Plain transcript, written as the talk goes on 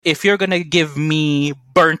If you're gonna give me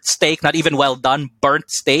burnt steak, not even well done, burnt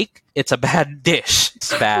steak, it's a bad dish.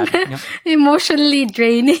 It's bad. Yep. Emotionally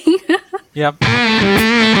draining. Yep.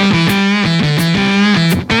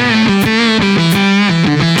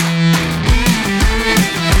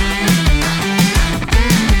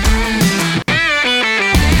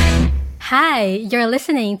 Hi, you're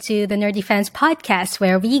listening to the Nerdy Fans Podcast,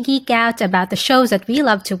 where we geek out about the shows that we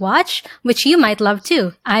love to watch, which you might love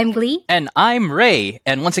too. I'm Glee. And I'm Ray.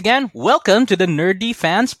 And once again, welcome to the Nerdy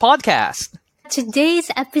Fans Podcast. Today's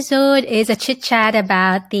episode is a chit-chat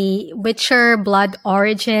about the Witcher Blood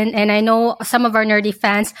Origin, and I know some of our nerdy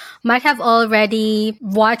fans might have already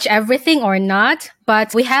watched everything or not,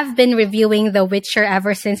 but we have been reviewing The Witcher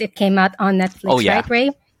ever since it came out on Netflix, right,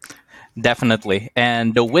 Ray? Definitely.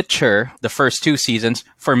 And The Witcher, the first 2 seasons,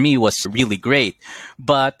 for me was really great.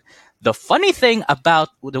 But the funny thing about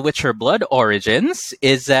The Witcher Blood Origins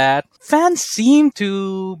is that fans seem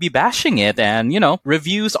to be bashing it. And,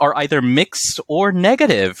 reviews are either mixed or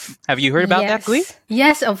negative. Have you heard about that, Glee?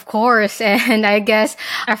 Yes, of course. And I guess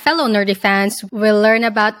our fellow nerdy fans will learn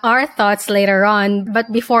about our thoughts later on.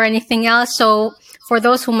 But before anything else, so for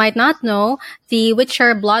those who might not know, The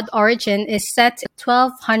Witcher Blood Origin is set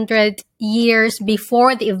 1200 years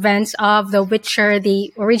before the events of The Witcher,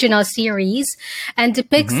 the original series, and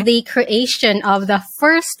depicts the creation of the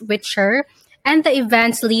first Witcher and the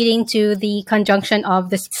events leading to the conjunction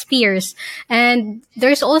of the spears. And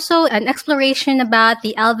there's also an exploration about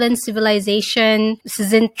the elven civilization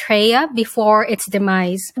Zintrea before its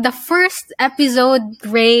demise. The first episode,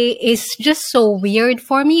 Ray, is just so weird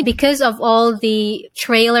for me because of all the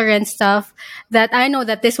trailer and stuff that I know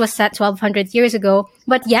that this was set 1200 years ago,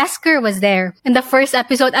 but Jaskier was there. In the first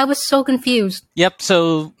episode, I was so confused. Yep,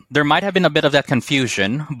 so there might have been a bit of that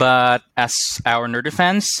confusion, but as our nerdy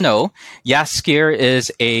fans know, Jaskier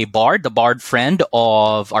is a bard, the bard friend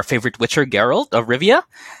of our favorite Witcher, Geralt of Rivia.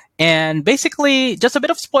 And basically, just a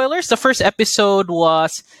bit of spoilers, the first episode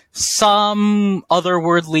was some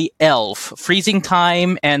otherworldly elf freezing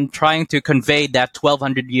time and trying to convey that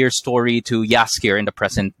 1200-year story to Jaskier in the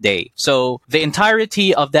present day. So the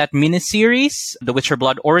entirety of that miniseries, The Witcher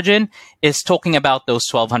Blood Origin, is talking about those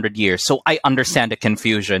 1200 years. So I understand the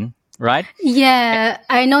confusion. Right? Yeah,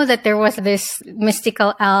 I know that there was this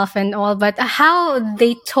mystical elf and all, but how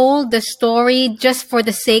they told the story just for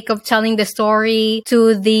the sake of telling the story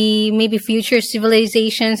to the maybe future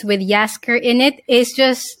civilizations with Jaskier in it is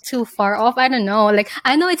just too far off. I don't know. Like,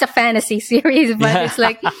 I know it's a fantasy series, but it's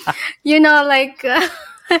like, I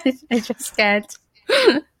just can't.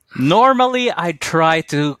 Normally, I try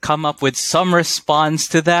to come up with some response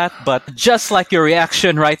to that, but just like your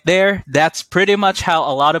reaction right there, that's pretty much how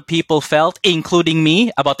a lot of people felt, including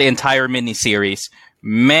me, about the entire miniseries.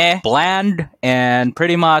 Meh, bland, and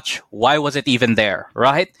pretty much, why was it even there,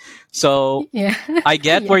 right? So, yeah. I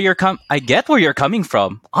get where you're coming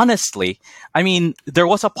from, honestly. I mean, there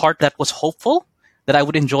was a part that was hopeful, that I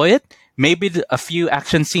would enjoy it. Maybe a few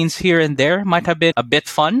action scenes here and there might have been a bit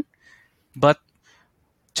fun, but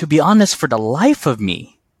to be honest, for the life of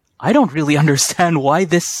me, I don't really understand why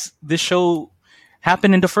this show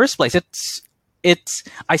happened in the first place.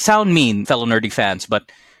 I sound mean, fellow nerdy fans, but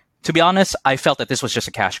to be honest, I felt that this was just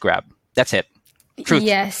a cash grab. That's it. Truth.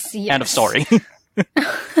 Yes. End of story.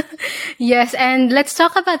 Yes, and let's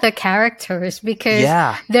talk about the characters because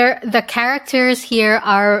the characters here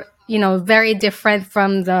are very different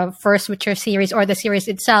from the first Witcher series or the series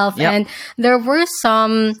itself. Yep. And there were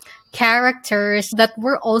some characters that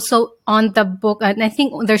were also on the book, and I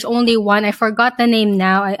think there's only one. I forgot the name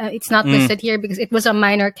now. It's not listed here because it was a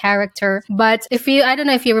minor character. But I don't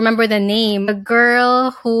know if you remember the name, the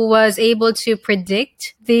girl who was able to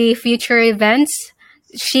predict the future events.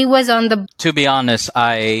 She was on the... To be honest,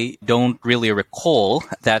 I don't really recall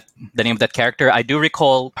the name of that character. I do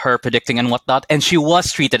recall her predicting and whatnot, and she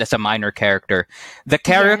was treated as a minor character. The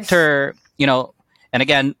character, and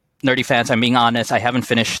again, nerdy fans, I'm being honest, I haven't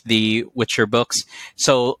finished the Witcher books.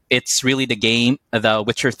 So it's really the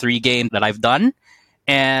Witcher 3 game that I've done.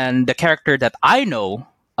 And the character that I know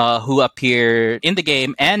who appeared in the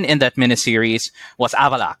game and in that miniseries was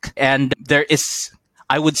Avallac'h. And there is,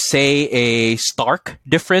 I would say, a stark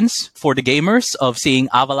difference for the gamers of seeing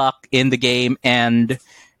Avallac'h in the game and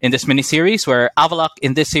in this miniseries, where Avallac'h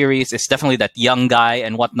in this series is definitely that young guy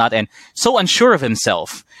and whatnot and so unsure of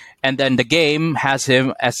himself. And then the game has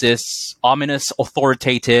him as this ominous,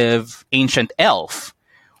 authoritative, ancient elf.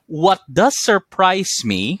 What does surprise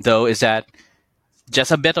me, though, is that,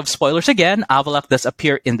 just a bit of spoilers again, Avallac'h does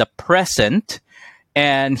appear in the present,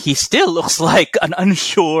 and he still looks like an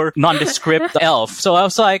unsure, nondescript elf. So I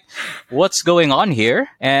was like, what's going on here?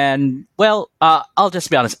 And well, I'll just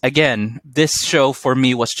be honest. Again, this show for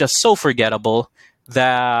me was just so forgettable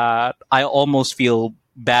that I almost feel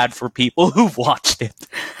bad for people who've watched it.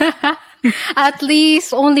 At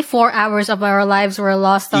least only 4 hours of our lives were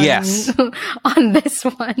lost on Yes. on this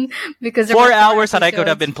one because there 4 were hours that I could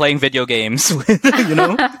have episodes. been playing video games with, you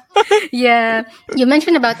know? Yeah, you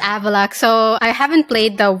mentioned about Avalac. So I haven't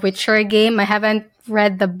played the Witcher game. I haven't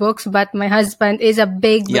read the books, but my husband is a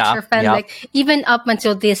big Yeah, Witcher fan. yeah. Like even up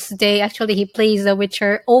until this day, actually, he plays the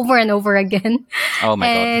Witcher over and over again. Oh my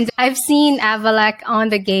God. And I've seen Avalac on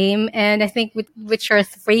the game, and I think with Witcher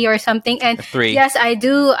 3 or something. And 3. yes, I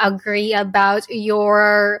do agree about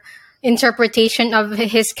your interpretation of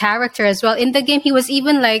his character as well. In the game, he was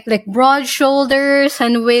even like broad shoulders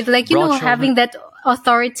and with like, you Broad know, shoulder. having that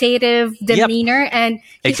authoritative demeanor, and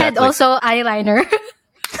he had Exactly. also eyeliner.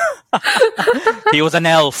 He was an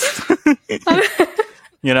elf.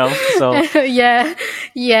 You know? So, yeah,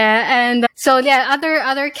 and so yeah,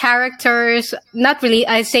 other characters, not really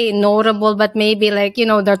I say notable, but maybe like, you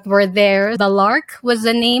know, that were there. The Lark was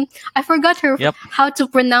the name. I forgot her Yep. how to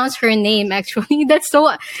pronounce her name actually. It's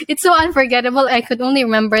so unforgettable. I could only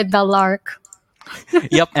remember the Lark.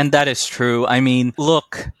 yep, and that is true. I mean,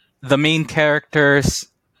 look, the main characters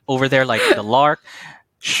over there, like the Lark,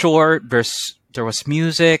 sure, there was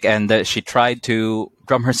music and that she tried to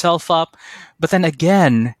drum herself up. But then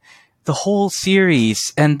again, the whole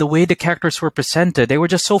series and the way the characters were presented, they were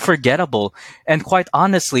just so forgettable. And quite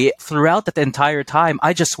honestly, throughout that entire time,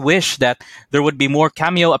 I just wish that there would be more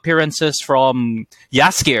cameo appearances from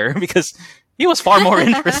Yaskir because he was far more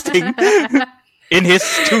interesting in his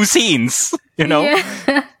 2 scenes, you know?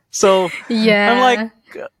 Yeah. So Yeah. I'm like,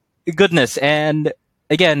 goodness. And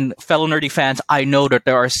again, fellow nerdy fans, I know that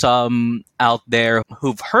there are some out there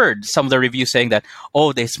who've heard some of the reviews saying that,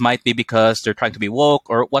 oh, this might be because they're trying to be woke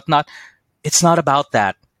or whatnot. It's not about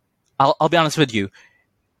that. I'll be honest with you.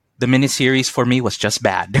 The miniseries for me was just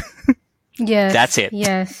bad. Yes. That's it.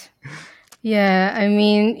 Yes. Yeah. I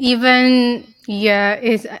mean, even, yeah,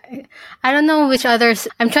 I don't know which others.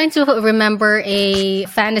 I'm trying to remember a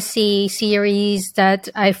fantasy series that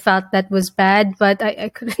I felt that was bad, but I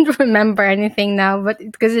couldn't remember anything now, but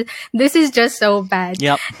because this is just so bad.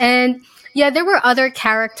 Yep. And yeah, there were other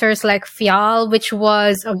characters like Fial, which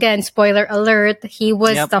was, again, spoiler alert, he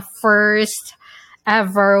was Yep. the first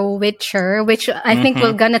ever Witcher, which I think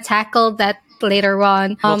we're gonna tackle that later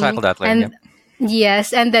on. We'll tackle that later, And yep.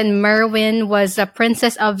 yes, and then Merwin was a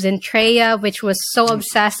princess of Zentreia, which was so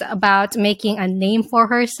obsessed about making a name for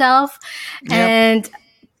herself. Yep. And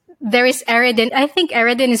there is Eredin. I think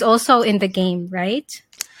Eredin is also in the game, right?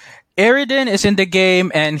 Eredin is in the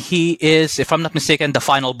game, and he is, if I'm not mistaken, the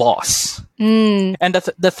final boss. And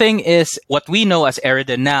the thing is, what we know as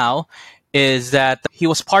Eredin now is that he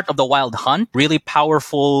was part of the Wild Hunt, really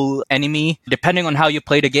powerful enemy. Depending on how you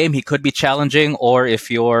play the game, he could be challenging, or if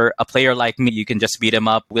you're a player like me, you can just beat him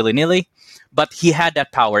up willy-nilly. But he had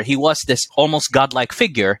that power. He was this almost godlike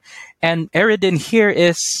figure. And Eredin here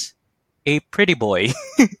is a pretty boy.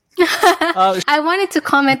 I wanted to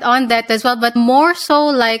comment on that as well, but more so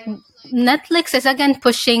like Netflix is again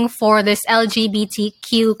pushing for this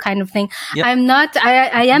LGBTQ kind of thing. Yep.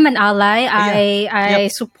 I am an ally. I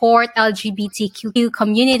Yep. support LGBTQ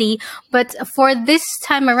community, but for this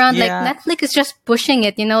time around, Yeah. like Netflix is just pushing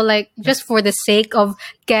it, you know, like just for the sake of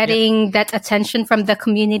getting that attention from the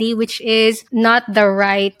community, which is not the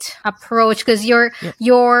right approach because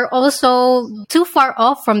you're also too far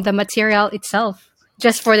off from the material itself.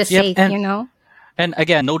 Just for the Yep, sake, and- you know? And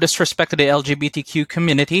again, no disrespect to the LGBTQ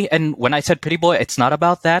community. And when I said pretty boy, it's not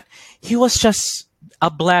about that. He was just a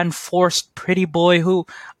bland, forced pretty boy who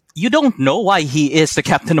you don't know why he is the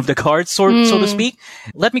captain of the guard, so to speak.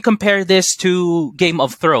 Let me compare this to Game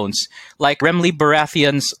of Thrones. Like Renly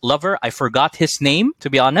Baratheon's lover, I forgot his name, to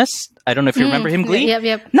be honest. I don't know if you remember him, Glee.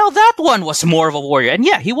 Yep. Now that one was more of a warrior. And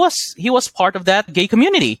yeah, he was part of that gay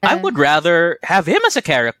community. I would rather have him as a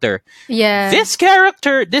character. Yeah. This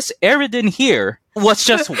character, this Eredin here, was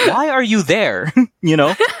just, why are you there? You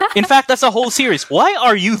know? In fact, that's a whole series. Why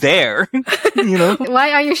are you there? You know?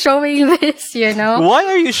 Why are you showing this, you know? Why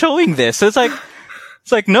are you showing this? It's like,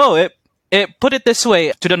 no, it put it this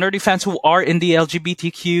way, to the nerdy fans who are in the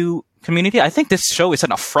LGBTQ community, I think this show is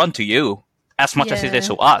an affront to you as much as it is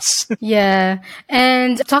to us. Yeah.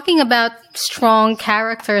 And talking about strong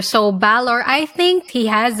characters, so Balor, I think he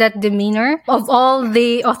has that demeanor of all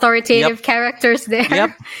the authoritative Yep. characters there.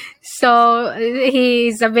 Yep. So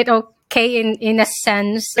he's a bit okay in a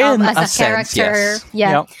sense In as a a sense, character. yes.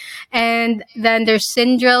 Yeah. Yep. And then there's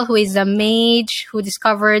Sindril, who is a mage who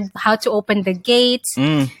discovered how to open the gates.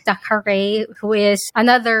 Mm, Dakare, who is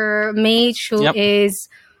another mage who yep. is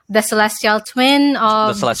the celestial twin The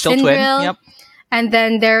of celestial twin. Sindril. Yep. And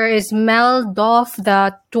then there is Meldoff,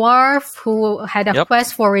 the dwarf, who had a Yep.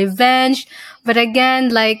 quest for revenge. But again,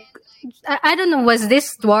 like, I don't know, was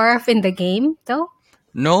this dwarf in the game, though?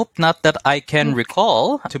 Nope, not that I can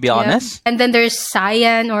recall, to be Yeah. honest. And then there's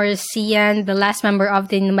Cyan or Cian, the last member of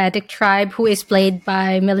the nomadic tribe, who is played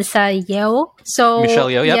by Melissa Yeo. So Michelle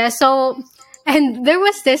Yeoh, yep. yeah, so and there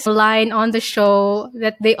was this line on the show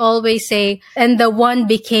that they always say, and the one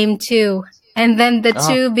became two. And then the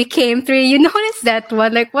two became three. You notice that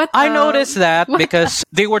one? Like what? I noticed that because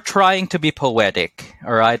they were trying to be poetic.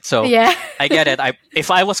 All right, so Yeah. I get it.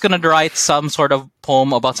 If I was gonna write some sort of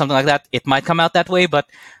poem about something like that, it might come out that way.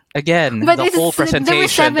 But again, But the whole presentation, there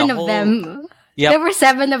were seven the of whole, them. Yep. There were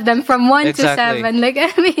seven of them from 1 to Exactly. 7. Like,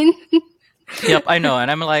 I mean, Yep, I know,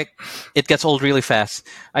 and I'm like, it gets old really fast.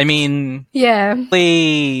 I mean, yeah.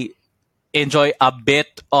 they enjoy a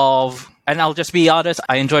bit of, and I'll just be honest,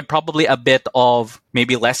 I enjoyed probably a bit of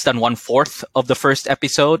maybe less than 1/4 of the first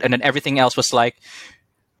episode, and then everything else was like,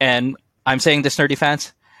 and I'm saying this, nerdy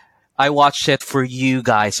fans, I watched it for you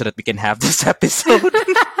guys so that we can have this episode.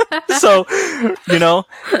 So,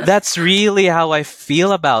 that's really how I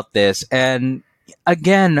feel about this. And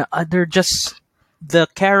again, they're just the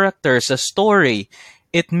characters, the story.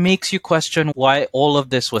 It makes you question why all of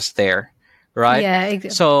this was there, right? Yeah,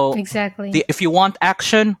 So exactly. if you want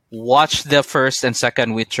action, watch the first and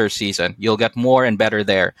second Witcher season. You'll get more and better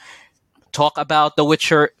there. Talk about the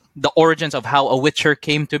Witcher, the origins of how a Witcher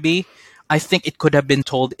came to be. I think it could have been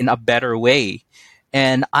told in a better way.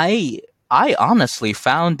 And I honestly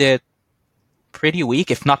found it pretty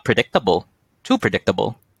weak, if not predictable. Too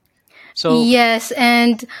predictable. So Yes,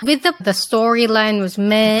 and with the storyline was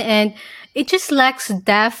meh, and it just lacks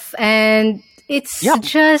depth, and it's Yep.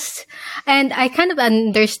 just, and I kind of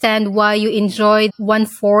understand why you enjoyed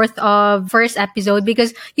 1/4 of first episode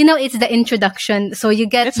because it's the introduction, so you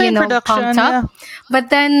get it's an introduction, pumped up, but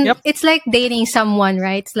then Yep. it's like dating someone,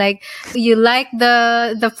 right? It's like you like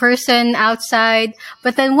the person outside,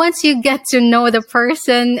 but then once you get to know the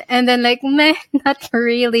person, and then like meh, not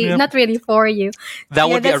really, Yep. not really for you. That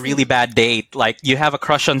Yeah, would be a that's- really bad date. Like you have a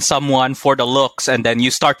crush on someone for the looks, and then you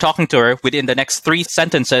start talking to her. Within the next 3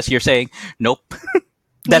 sentences, you're saying, "Nope."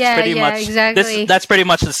 That's Yeah, pretty yeah, much exactly. That's pretty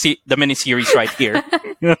much the mini series right here.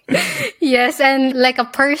 Yes, and like a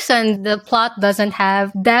person, the plot doesn't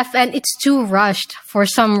have depth, and it's too rushed for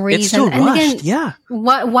some reason. It's too and rushed. again, Yeah.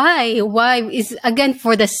 why is again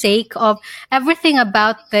for the sake of everything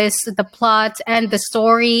about this, the plot and the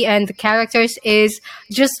story and the characters is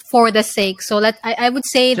just for the sake. So I would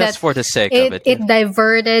say Just that for the sake of it. it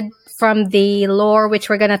diverted from the lore, which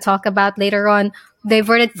we're gonna talk about later on.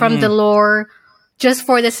 Diverted from Mm. the lore just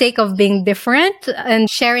for the sake of being different and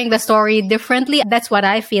sharing the story differently. That's what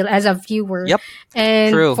I feel as a viewer. Yep.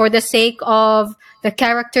 And True. for the sake of the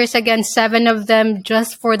characters, again, 7 of them,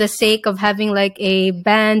 just for the sake of having like a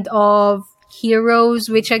band of heroes,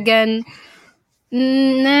 which again,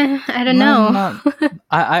 I don't know.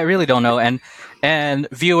 I really don't know. And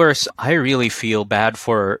viewers, I really feel bad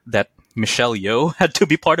for that Michelle Yeoh had to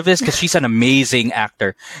be part of this because she's an amazing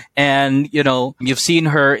actor. And, you've seen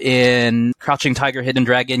her in Crouching Tiger, Hidden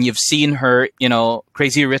Dragon. You've seen her,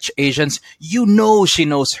 Crazy Rich Asians. She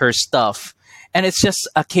knows her stuff. And it's just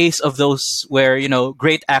a case of those where,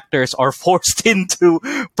 great actors are forced into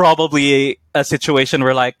probably a situation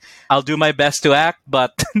where like, I'll do my best to act,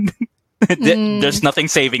 but there's nothing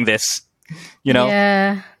saving this,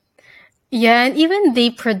 Yeah. Yeah, and even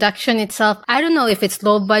the production itself, I don't know if it's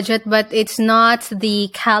low budget, but it's not the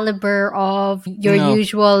caliber of your No.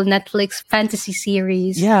 usual Netflix fantasy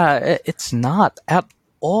series. Yeah, it's not at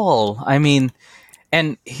all. I mean,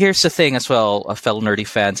 and here's the thing as well, fellow nerdy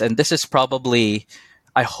fans, and this is probably,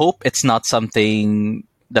 I hope it's not something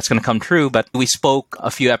that's going to come true, but we spoke a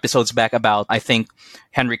few episodes back about, I think,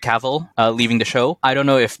 Henry Cavill leaving the show. I don't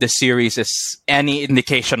know if this series is any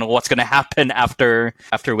indication of what's going to happen after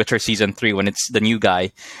Witcher Season 3 when it's the new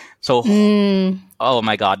guy. So, oh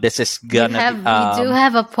my God, this is You going to you do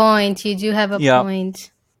have a point. You do have a Yeah.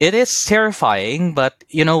 point. It is terrifying, but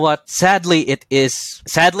you know what? Sadly, it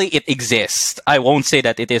exists. I won't say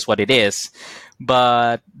that it is what it is,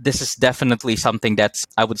 but this is definitely something that's,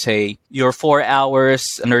 I would say, your 4 hours,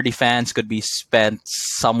 nerdy fans, could be spent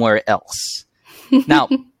somewhere else. Now,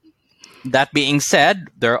 That being said,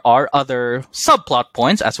 there are other subplot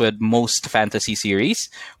points, as with most fantasy series.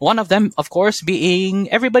 One of them, of course, being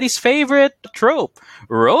everybody's favorite trope,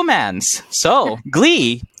 romance. So,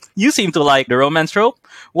 Glee, you seem to like the romance trope.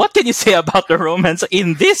 What can you say about the romance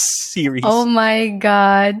in this series? Oh my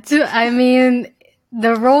god. I mean,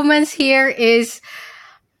 the romance here is,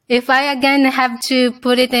 if I again have to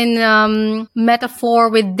put it in metaphor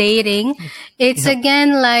with dating, it's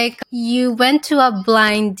again like you went to a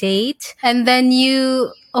blind date and then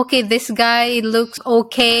okay, this guy looks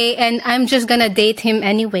okay and I'm just gonna date him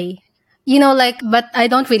anyway. But I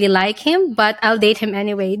don't really like him, but I'll date him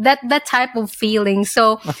anyway. That type of feeling.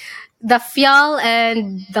 So the Fial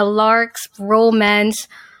and the Lark's romance,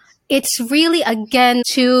 it's really again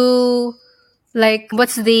too, I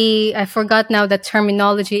forgot now the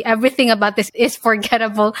terminology. Everything about this is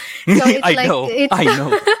forgettable. So it's I know. it's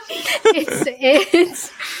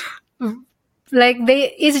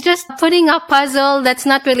it's just putting a puzzle that's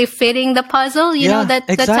not really fitting the puzzle, that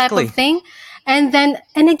type of thing. And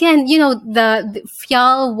again, the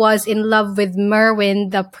Fial was in love with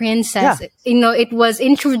Merwin, the princess. Yeah. It was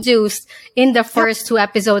introduced in the first two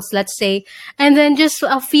episodes, let's say. And then just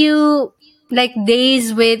a few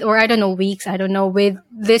days weeks, with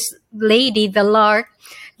this lady, the Lark.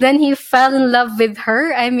 Then he fell in love with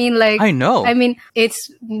her. I know.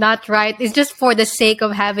 It's not right. It's just for the sake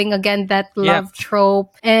of having, again, that love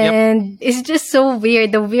trope. And it's just so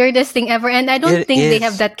weird. The weirdest thing ever. And I don't think they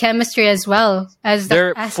have that chemistry as well as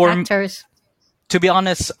actors. To be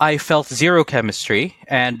honest, I felt zero chemistry.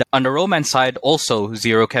 And on the romance side, also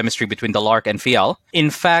zero chemistry between the Lark and Fial. In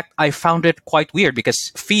fact, I found it quite weird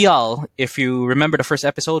because Fial, if you remember the first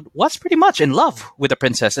episode, was pretty much in love with the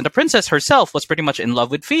princess. And the princess herself was pretty much in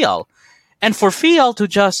love with Fial. And for Fial to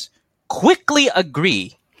just quickly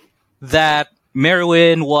agree that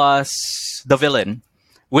Merwin was the villain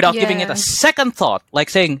without giving it a second thought, like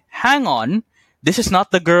saying, hang on, this is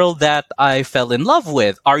not the girl that I fell in love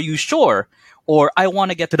with. Are you sure? Or I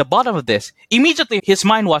want to get to the bottom of this. Immediately, his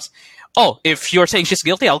mind was, oh, if you're saying she's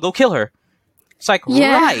guilty, I'll go kill her. It's like,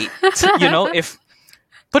 right. If,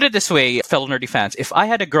 put it this way, fellow nerdy fans, if I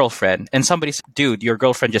had a girlfriend and somebody said, dude, your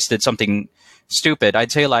girlfriend just did something stupid,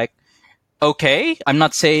 I'd say okay, I'm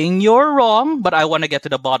not saying you're wrong, but I want to get to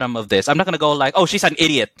the bottom of this. I'm not going to go oh, she's an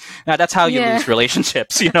idiot. Now, that's how you lose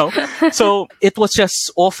relationships, So it was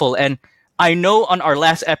just awful. And I know on our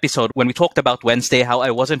last episode, when we talked about Wednesday, how I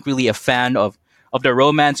wasn't really a fan of the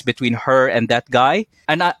romance between her and that guy.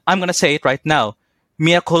 And I'm going to say it right now.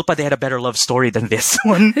 Mea culpa, they had a better love story than this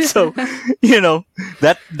one. So,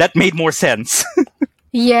 that made more sense.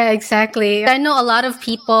 Yeah, exactly. I know a lot of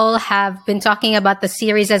people have been talking about the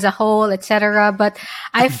series as a whole, etc. But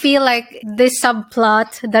I feel like this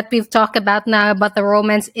subplot that we've talked about now about the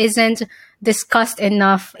romance isn't discussed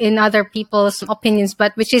enough in other people's opinions,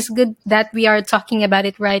 but which is good that we are talking about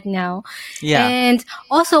it right now. Yeah. And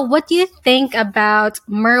also, what do you think about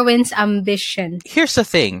Merwin's ambition? Here's the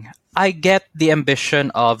thing. I get the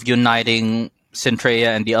ambition of uniting Centrea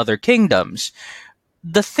and the other kingdoms.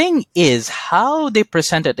 The thing is, how they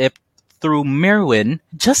presented it through Merwin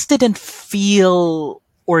just didn't feel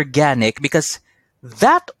organic because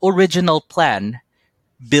that original plan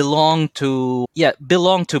belonged to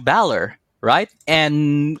Balor, right?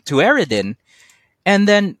 And to Eredin. And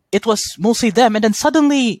then it was mostly them. And then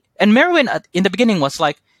suddenly, and Merwin in the beginning was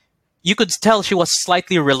you could tell she was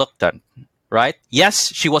slightly reluctant, right?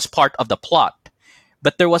 Yes, she was part of the plot,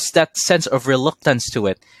 but there was that sense of reluctance to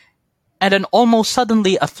it. And then almost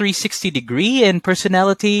suddenly a 360 degree in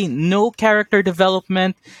personality, no character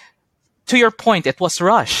development. To your point, it was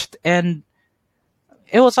rushed. And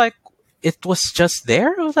it was it was just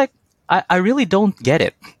there. I was I really don't get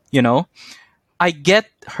it, I get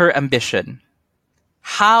her ambition.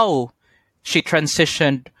 How she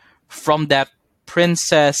transitioned from that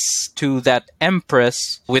princess to that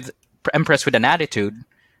empress with an attitude,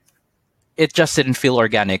 it just didn't feel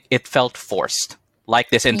organic. It felt forced. Like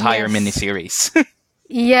this entire miniseries.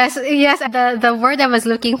 Yes. The word I was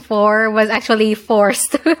looking for was actually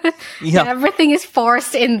forced. Yeah. Everything is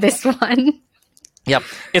forced in this one. Yep.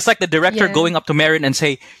 It's like the director going up to Merrin and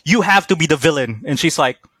say, you have to be the villain. And she's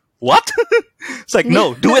like, what? It's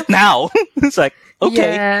no, do it now. It's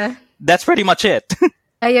okay, that's pretty much it.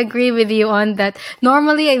 I agree with you on that.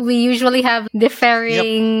 Normally, we usually have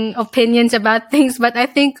differing opinions about things, but I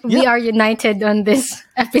think we are united on this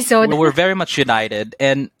episode. Well, we're very much united.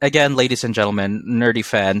 And again, ladies and gentlemen, nerdy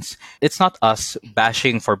fans, it's not us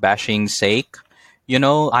bashing for bashing's sake.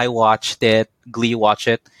 I watched it, Glee watched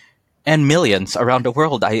it, and millions around the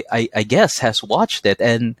world, I guess, has watched it.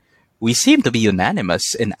 And we seem to be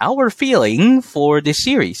unanimous in our feeling for this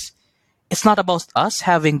series. it's not about us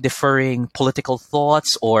having differing political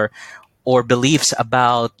thoughts or beliefs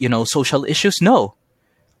about, social issues. No,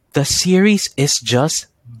 the series is just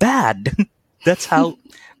bad.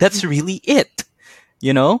 That's really it.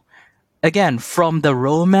 You know, again, from the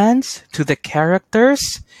romance to the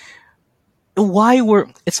characters, why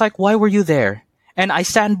were you there? And I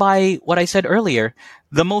stand by what I said earlier.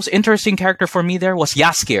 The most interesting character for me there was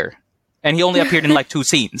Yaskir, and he only appeared in like 2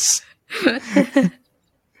 scenes.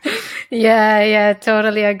 Yeah,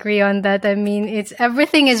 totally agree on that. I mean, it's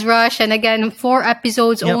everything is rushed, and again, 4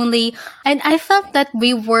 episodes Yep. only. And I felt that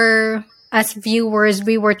as viewers,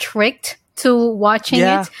 we were tricked to watching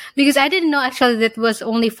Yeah. it because I didn't know actually that it was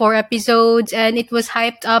only 4 episodes, and it was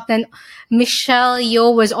hyped up. And Michelle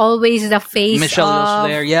Yeoh was always the face Michelle Yeoh's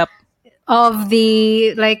there. Yep. of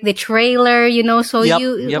the trailer, So Yep,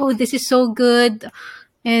 yep. oh, this is so good,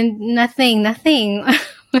 and nothing.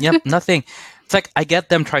 Yep, nothing. It's like I get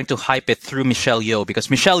them trying to hype it through Michelle Yeoh because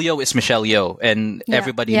Michelle Yeoh is Michelle Yeoh, and Yeah,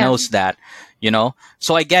 everybody yeah. knows that,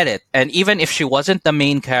 So I get it. And even if she wasn't the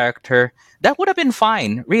main character, that would have been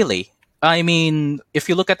fine, really. I mean, if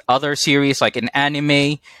you look at other series like in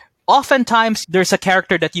anime, oftentimes there's a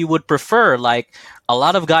character that you would prefer. Like a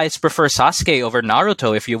lot of guys prefer Sasuke over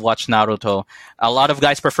Naruto if you watch Naruto. A lot of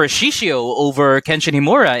guys prefer Shishio over Kenshin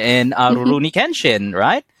Himura in Rurouni Kenshin,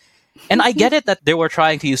 right? And I get it that they were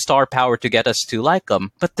trying to use star power to get us to like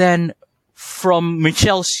them. But then from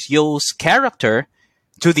Michelle Yeoh's character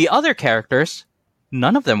to the other characters,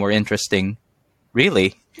 none of them were interesting,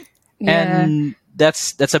 really. Yeah. And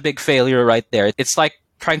that's a big failure right there. It's like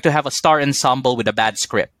trying to have a star ensemble with a bad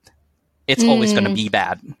script. It's always going to be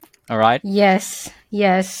bad. All right? Yes.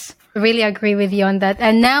 Really agree with you on that.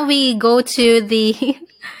 And now we go to the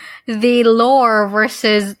the lore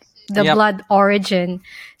versus the Yep. blood origin.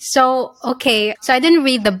 So, okay. So I didn't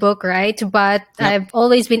read the book, right? But I've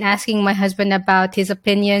always been asking my husband about his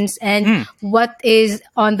opinions and what is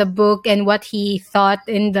on the book and what he thought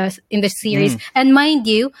in the series. And mind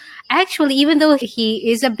you, actually, even though he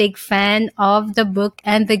is a big fan of the book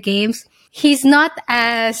and the games, he's not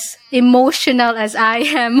as emotional as I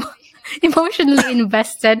am. Emotionally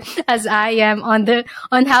invested as I am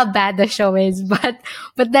on how bad the show is, but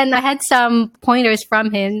then I had some pointers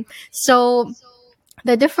from him. So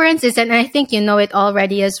the difference is, and I think you know it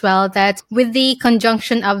already as well, that with the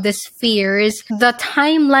conjunction of the spheres, the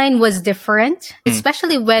timeline was different,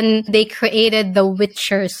 especially when they created the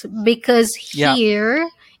Witchers, because Yeah. here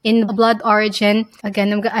in Blood Origin,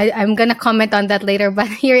 again, I'm gonna comment on that later, but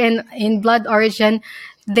here in Blood Origin,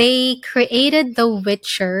 they created the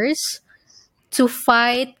Witchers to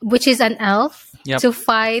fight, which is an elf, Yep. to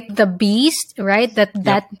fight the beast, right?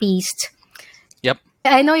 That beast. Yep.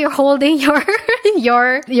 I know you're holding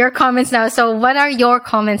your comments now. So what are your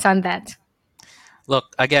comments on that?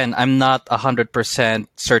 Look, again, I'm not 100%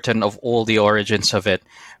 certain of all the origins of it,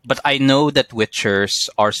 but I know that Witchers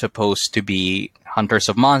are supposed to be hunters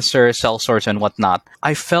of monsters, sellswords, and whatnot.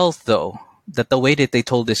 I felt, though, that the way that they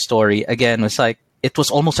told this story, again, was like, it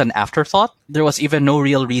was almost an afterthought. There was even no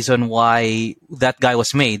real reason why that guy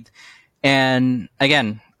was made. And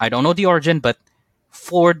again, I don't know the origin, but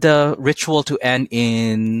for the ritual to end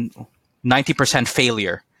in 90%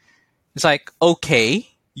 failure, it's like, okay,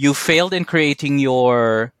 you failed in creating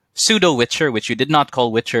your pseudo Witcher, which you did not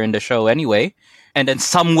call Witcher in the show anyway. And then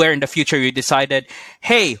somewhere in the future, you decided,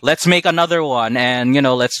 hey, let's make another one. And,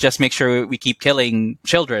 let's just make sure we keep killing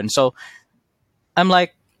children. So I'm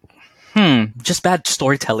like, just bad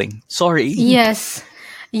storytelling. Sorry. Yes.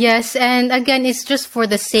 And again, it's just for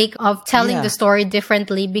the sake of telling Yeah. the story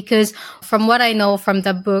differently, because from what I know from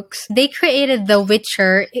the books, they created the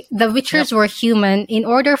Witcher. The Witchers were human in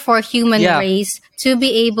order for human Yeah. race to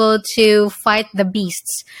be able to fight the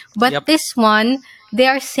beasts. But Yep. this one, they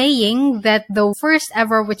are saying that the first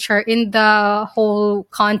ever Witcher in the whole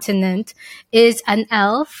continent is an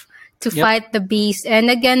elf to Yep. fight the beast. And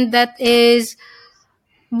again, that is...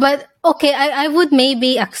 But okay, I would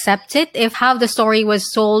maybe accept it if how the story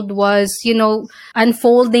was sold was,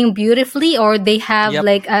 unfolding beautifully, or they have Yep.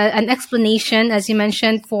 like an explanation, as you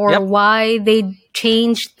mentioned, for Yep. why they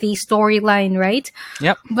changed the storyline, right?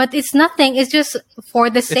 Yep. But it's nothing. It's just for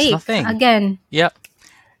the sake. nothing. Again. Yep.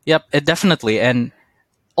 It definitely. And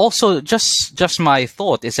also, just my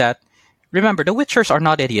thought is that, remember, the Witchers are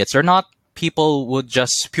not idiots. They're not people with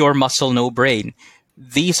just pure muscle, no brain.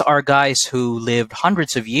 These are guys who lived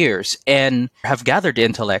hundreds of years and have gathered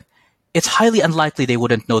intellect. It's highly unlikely they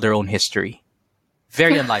wouldn't know their own history.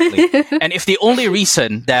 Very unlikely. And if the only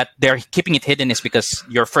reason that they're keeping it hidden is because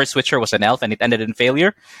your first Witcher was an elf and it ended in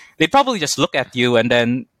failure, they'd probably just look at you and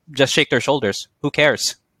then just shake their shoulders. Who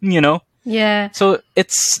cares? Yeah. So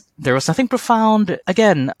there was nothing profound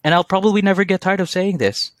again, and I'll probably never get tired of saying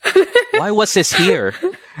this. Why was this here?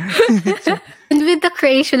 And with the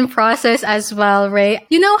creation process as well, Ray,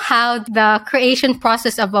 you know how the creation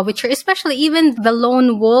process of a Witcher, especially even the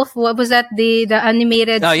Lone Wolf, what was that? The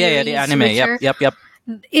animated Oh series, yeah, the anime. Witcher? Yep.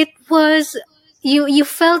 It was, you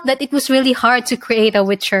felt that it was really hard to create a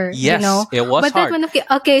Witcher, you know? Yes, it was But that hard. one,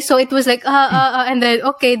 okay, so it was like, and then,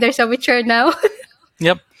 okay, there's a Witcher now.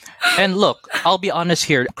 Yep. And look, I'll be honest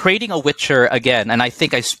here. Creating a Witcher again, and I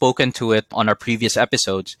think I've spoken to it on our previous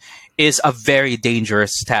episodes, is a very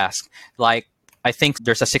dangerous task. Like, I think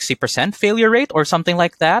there's a 60% failure rate or something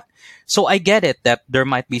like that. So I get it that there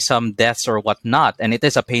might be some deaths or whatnot, and it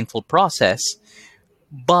is a painful process.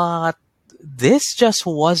 But this just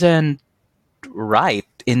wasn't right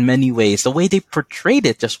in many ways. The way they portrayed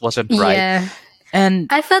it just wasn't right. Yeah. And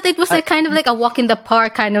I felt it was like kind of like a walk in the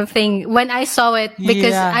park kind of thing when I saw it,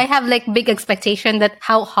 because Yeah. I have like big expectation that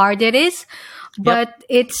how hard it is, but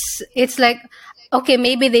it's like, okay,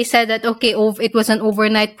 maybe they said that, okay, it was an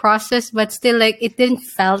overnight process, but still, like, it didn't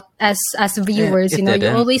felt as viewers, it you know, you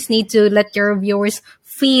didn't. always need to let your viewers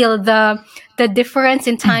feel the difference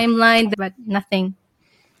in timeline, but nothing.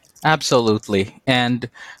 Absolutely. And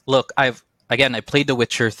look, I played The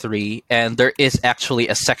Witcher 3, and there is actually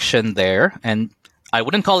a section there, and I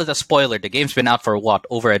wouldn't call it a spoiler. The game's been out for what,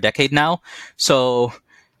 over a decade now? So,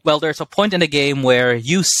 well, there's a point in the game where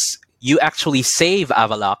you actually save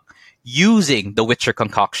Avalok using the Witcher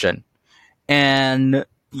concoction. And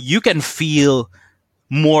you can feel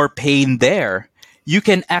more pain there. You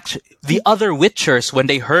can actually, the other Witchers, when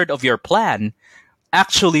they heard of your plan,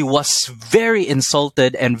 actually was very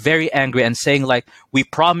insulted and very angry and saying, like, we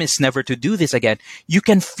promise never to do this again. You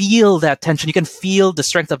can feel that tension. You can feel the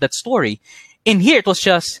strength of that story. In here, it was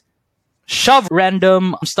just shove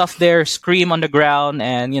random stuff there, scream on the ground,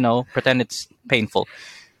 and, pretend it's painful.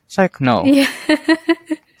 It's like, no. Yeah.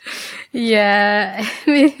 Yeah. I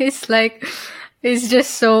mean, it's like, it's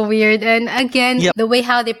just so weird. And again, Yep. the way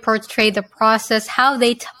how they portray the process, how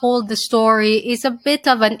they told the story is a bit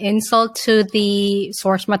of an insult to the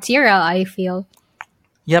source material, I feel.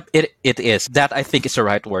 Yep, it is. That, I think, is the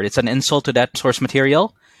right word. It's an insult to that source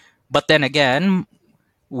material. But then again,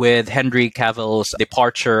 with Henry Cavill's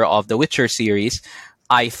departure of the Witcher series,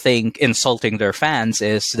 I think insulting their fans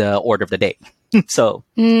is the order of the day. So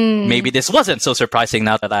maybe this wasn't so surprising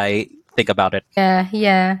now that I think about it.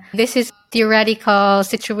 Yeah. This is theoretical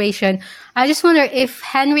situation. I just wonder if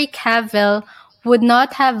Henry Cavill would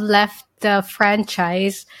not have left the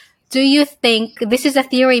franchise. Do you think, this is a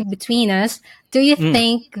theory between us, do you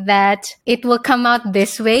think that it will come out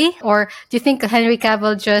this way? Or do you think Henry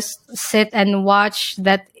Cavill just sit and watch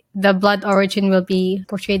that the Blood Origin will be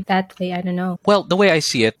portrayed that way? I don't know. Well, the way I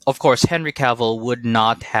see it, of course, Henry Cavill would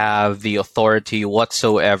not have the authority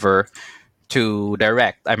whatsoever to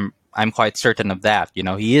direct. I'm quite certain of that.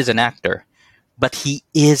 He is an actor, but he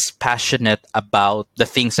is passionate about the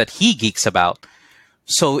things that he geeks about.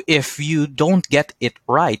 So if you don't get it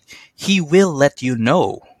right, he will let you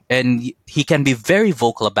know, and he can be very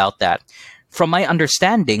vocal about that. From my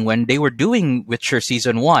understanding, when they were doing Witcher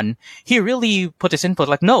Season 1, he really put his input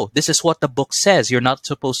like, no, this is what the book says. You're not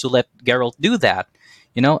supposed to let Geralt do that.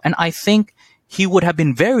 And I think he would have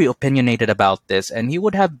been very opinionated about this, and he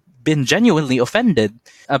would have been genuinely offended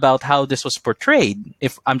about how this was portrayed,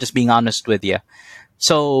 if I'm just being honest with you.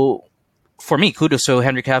 So for me, kudos to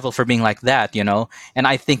Henry Cavill for being like that, and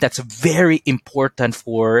I think that's very important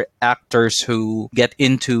for actors who get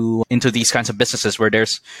into these kinds of businesses where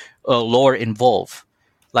there's lore involved.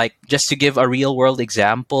 Like, just to give a real world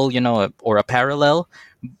example, or a parallel,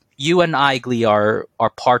 you and I, Glee, are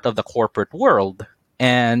part of the corporate world.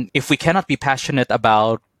 And if we cannot be passionate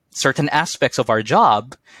about certain aspects of our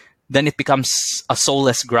job, then it becomes a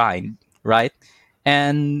soulless grind, right?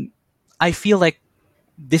 And I feel like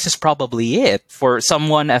this is probably it. For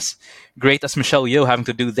someone as great as Michelle Yeoh having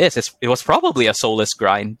to do this, it was probably a soulless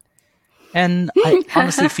grind. And I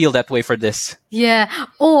honestly feel that way for this. Yeah.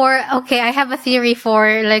 Or, okay, I have a theory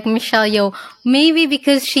for like Michelle Yeoh. Maybe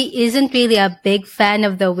because she isn't really a big fan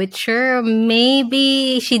of The Witcher,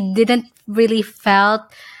 maybe she didn't really felt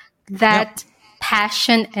that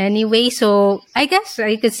passion anyway. So I guess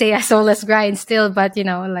I could say a soulless grind still, but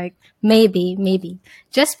like maybe.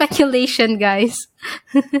 Just speculation, guys.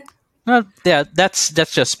 Yeah, that's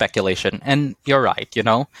just speculation. And you're right,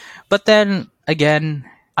 But then again,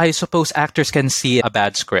 I suppose actors can see a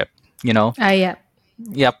bad script, Yeah.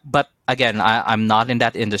 Yep. But again, I'm not in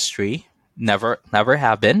that industry. Never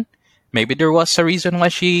have been. Maybe there was a reason why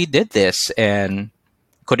she did this. And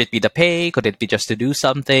could it be the pay? Could it be just to do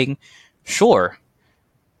something? Sure.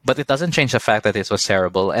 But it doesn't change the fact that this was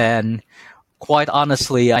terrible. And quite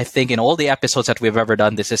honestly, I think in all the episodes that we've ever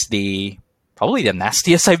done, this is probably the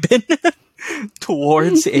nastiest I've been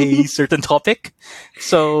towards a certain topic.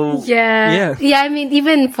 So Yeah. Yeah, I mean,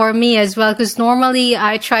 even for me as well, because normally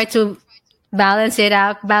I try to balance it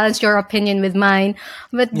out, balance your opinion with mine.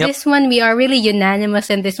 But Yep. this one, we are really unanimous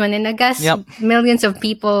in this one. And I guess Yep. millions of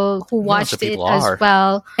people who Millions watched of it people as are.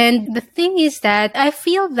 well. And the thing is that I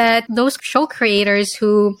feel that those show creators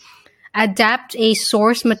who adapt a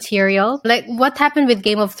source material, like what happened with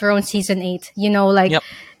Game of Thrones season 8, like Yep.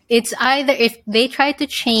 it's either if they try to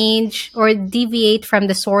change or deviate from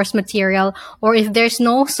the source material, or if there's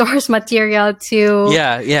no source material to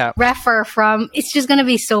Yeah. refer from, it's just going to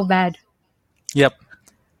be so bad. Yep.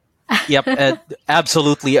 Yep.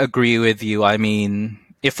 Absolutely agree with you. I mean,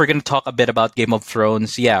 if we're going to talk a bit about Game of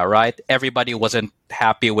Thrones, yeah, right? Everybody wasn't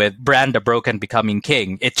happy with Bran the Broken becoming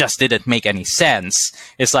king. It just didn't make any sense.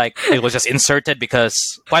 It's like it was just inserted because,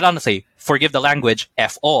 quite honestly, forgive the language,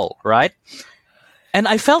 F all, right? And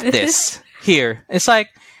I felt this here. It's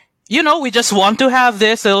like, we just want to have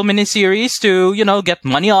this little miniseries to, get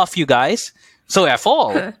money off you guys. So F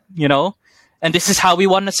all, and this is how we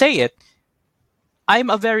want to say it. I'm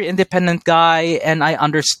a very independent guy, and I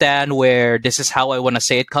understand where this is how I want to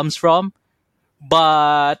say it comes from.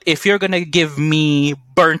 But if you're going to give me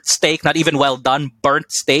burnt steak, not even well done, burnt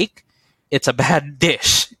steak, it's a bad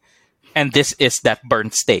dish. And this is that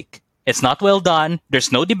burnt steak. It's not well done.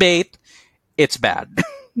 There's no debate. It's bad.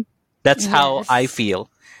 That's how Yes. I feel.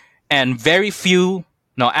 And very few,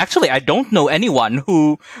 no, actually, I don't know anyone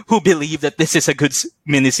who believe that this is a good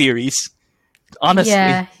miniseries. Honestly.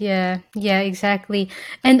 Yeah, exactly.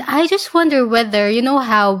 And I just wonder whether,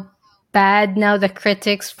 how bad now the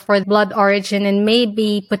critics for Blood Origin and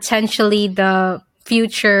maybe potentially the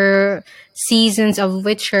future seasons of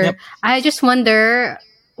Witcher. Yep. I just wonder,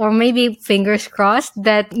 or maybe fingers crossed,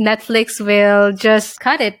 that Netflix will just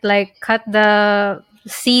cut the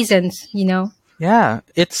seasons, Yeah,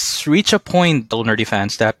 it's reached a point, nerdy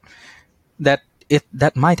fans,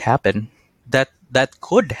 that might happen. That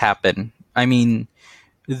could happen. I mean,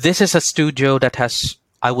 this is a studio that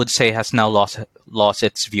I would say, has now lost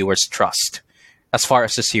its viewers' trust as far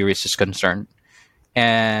as the series is concerned,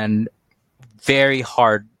 and very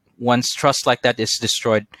hard. Once trust like that is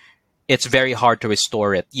destroyed, it's very hard to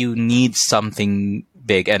restore it. You need something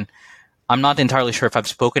big, and I'm not entirely sure if I've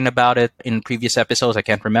spoken about it in previous episodes. I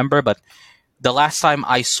can't remember, but the last time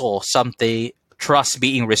I saw something trust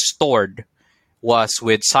being restored was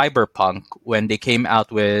with Cyberpunk, when they came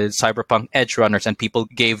out with Cyberpunk Edge Runners and people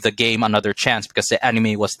gave the game another chance because the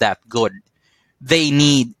anime was that good. They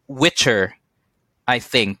need Witcher, I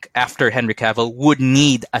think, after Henry Cavill, would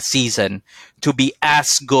need a season to be as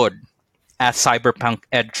good as Cyberpunk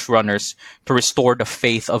Edge Runners to restore the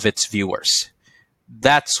faith of its viewers.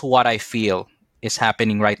 That's what I feel is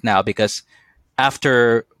happening right now, because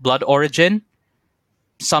after Blood Origin,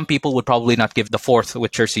 some people would probably not give the fourth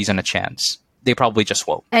Witcher season a chance. They probably just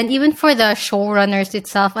won't. And even for the showrunners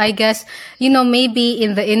itself, I guess, maybe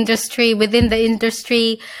within the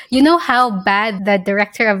industry, how bad the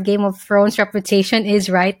director of Game of Thrones reputation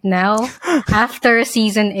is right now after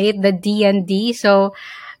season 8, the D&D. So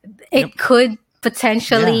it could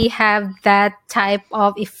potentially have that type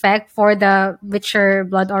of effect for the Witcher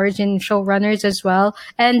Blood Origin showrunners as well.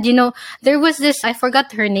 And, there was this, I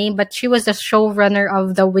forgot her name, but she was the showrunner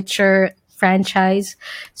of the Witcher franchise.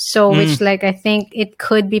 So, which I think it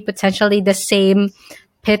could be potentially the same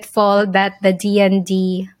pitfall that the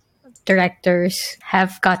D&D directors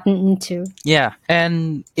have gotten into. Yeah,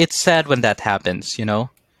 and it's sad when that happens,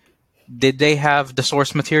 Did they have the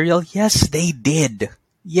source material? Yes, they did.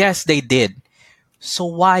 Yes, they did. So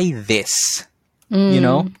why this?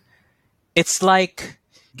 It's like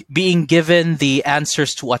being given the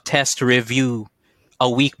answers to a test review a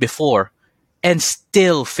week before and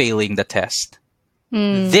still failing the test.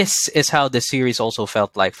 This is how the series also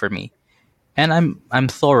felt like for me. And I'm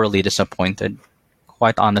thoroughly disappointed,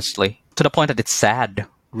 quite honestly. To the point that it's sad,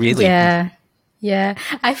 really. Yeah.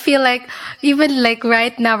 I feel like even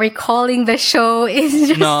right now recalling the show is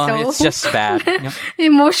just it's just bad. Yep.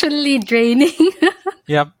 emotionally draining.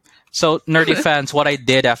 Yep. So, nerdy fans, what I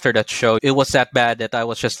did after that show, it was that bad that I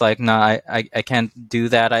was just like, nah, I can't do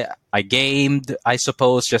that. I gamed, I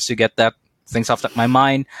suppose, just to get that things off my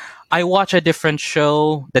mind. I watched a different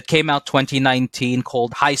show that came out 2019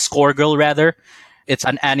 called High Score Girl, rather. It's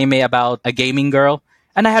an anime about a gaming girl.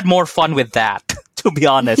 And I had more fun with that, to be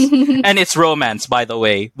honest. And it's romance, by the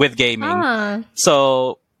way, with gaming.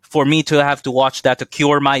 So for me to have to watch that to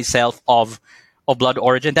cure myself of Blood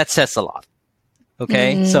Origin, that says a lot.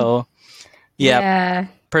 Okay? So, yeah.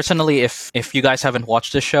 Personally, if you guys haven't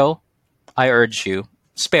watched the show, I urge you,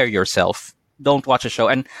 spare yourself. Don't watch a show.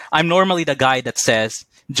 And I'm normally the guy that says,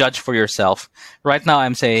 judge for yourself. Right now,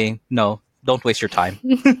 I'm saying, no, don't waste your time.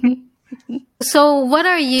 So what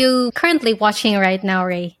are you currently watching right now,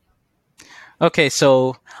 Ray? Okay,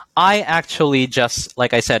 so I actually just,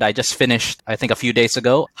 like I said, I just finished, I think a few days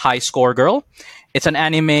ago, High Score Girl. It's an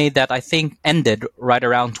anime that I think ended right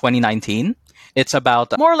around 2019. It's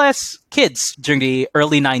about more or less kids during the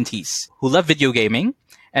early 90s who love video gaming.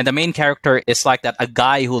 And the main character is like that, a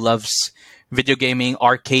guy who loves video gaming,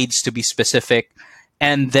 arcades to be specific.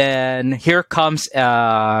 And then here comes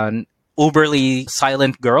an uberly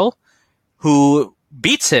silent girl who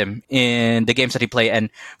beats him in the games that he play. And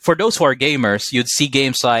for those who are gamers, you'd see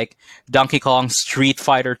games like Donkey Kong, Street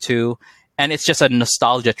Fighter 2, and it's just a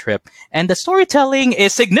nostalgia trip. And the storytelling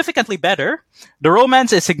is significantly better. The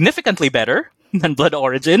romance is significantly better than Blood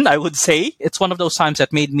Origin, I would say. It's one of those times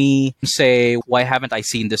that made me say, why haven't I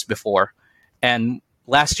seen this before? And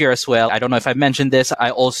last year as well, I don't know if I mentioned this,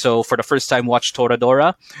 I also, for the first time, watched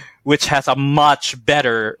Toradora, which has a much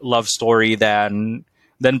better love story than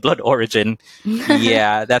Blood Origin.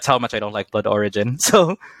 Yeah, that's how much I don't like Blood Origin.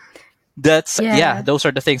 So those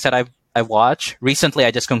are the things that I watch. Recently,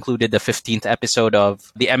 I just concluded the 15th episode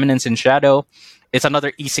of The Eminence in Shadow. It's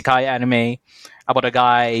another isekai anime about a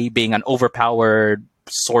guy being an overpowered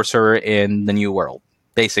sorcerer in the new world,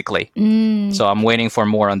 basically. So I'm waiting for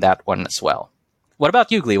more on that one as well. What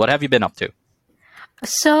about you, Glee? What have you been up to?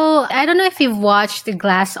 So I don't know if you've watched The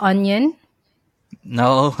Glass Onion.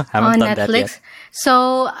 No, haven't on done Netflix. that yet.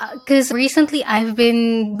 So, because recently I've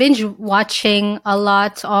been binge watching a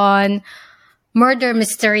lot on murder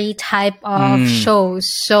mystery type of shows.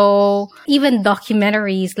 So even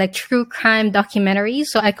documentaries, like true crime documentaries.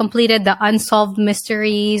 So I completed the Unsolved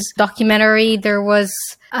Mysteries documentary. There was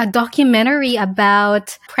a documentary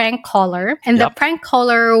about prank caller, and the prank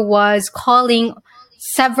caller was calling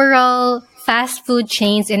several fast food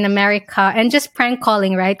chains in America and just prank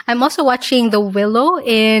calling, right? I'm also watching The Willow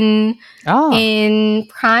in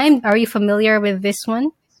Prime. Are you familiar with this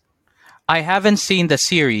one? I haven't seen the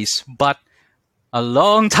series, but a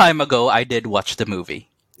long time ago, I did watch the movie.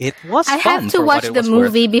 It was fun. I have to watch the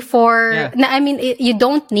movie before. Yeah. No, I mean, you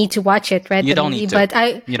don't need to watch it, right? You don't need to. But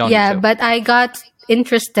but I got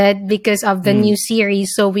interested because of the new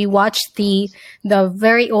series. So we watched the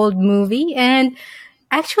very old movie, and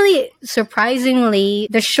actually, surprisingly,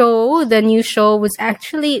 the new show was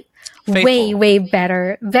actually faithful. way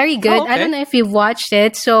better. Very good. Oh, okay. I don't know if you've watched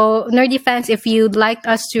it. So, Nerdy fans, if you'd like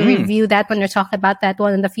us to review that one or talk about that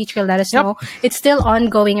one in the future, let us know. It's still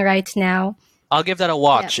ongoing right now. I'll give that a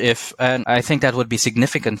watch and I think that would be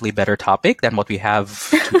significantly better topic than what we have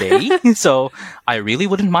today. So I really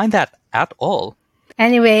wouldn't mind that at all.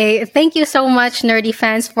 Anyway, thank you so much, Nerdy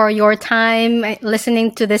fans, for your time listening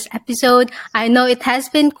to this episode. I know it has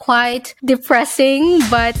been quite depressing,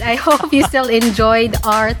 but I hope you still enjoyed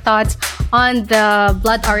our thoughts on the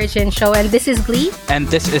Blood Origin show. And this is Glee. And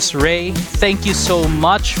this is Ray. Thank you so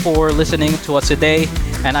much for listening to us today.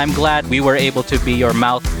 And I'm glad we were able to be your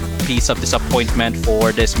mouthpiece of disappointment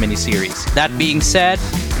for this miniseries. That being said,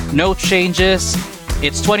 no changes.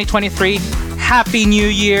 It's 2023. Happy New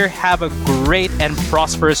Year. Have a great and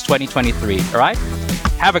prosperous 2023. All right?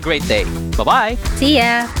 Have a great day. Bye-bye. See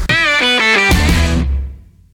ya.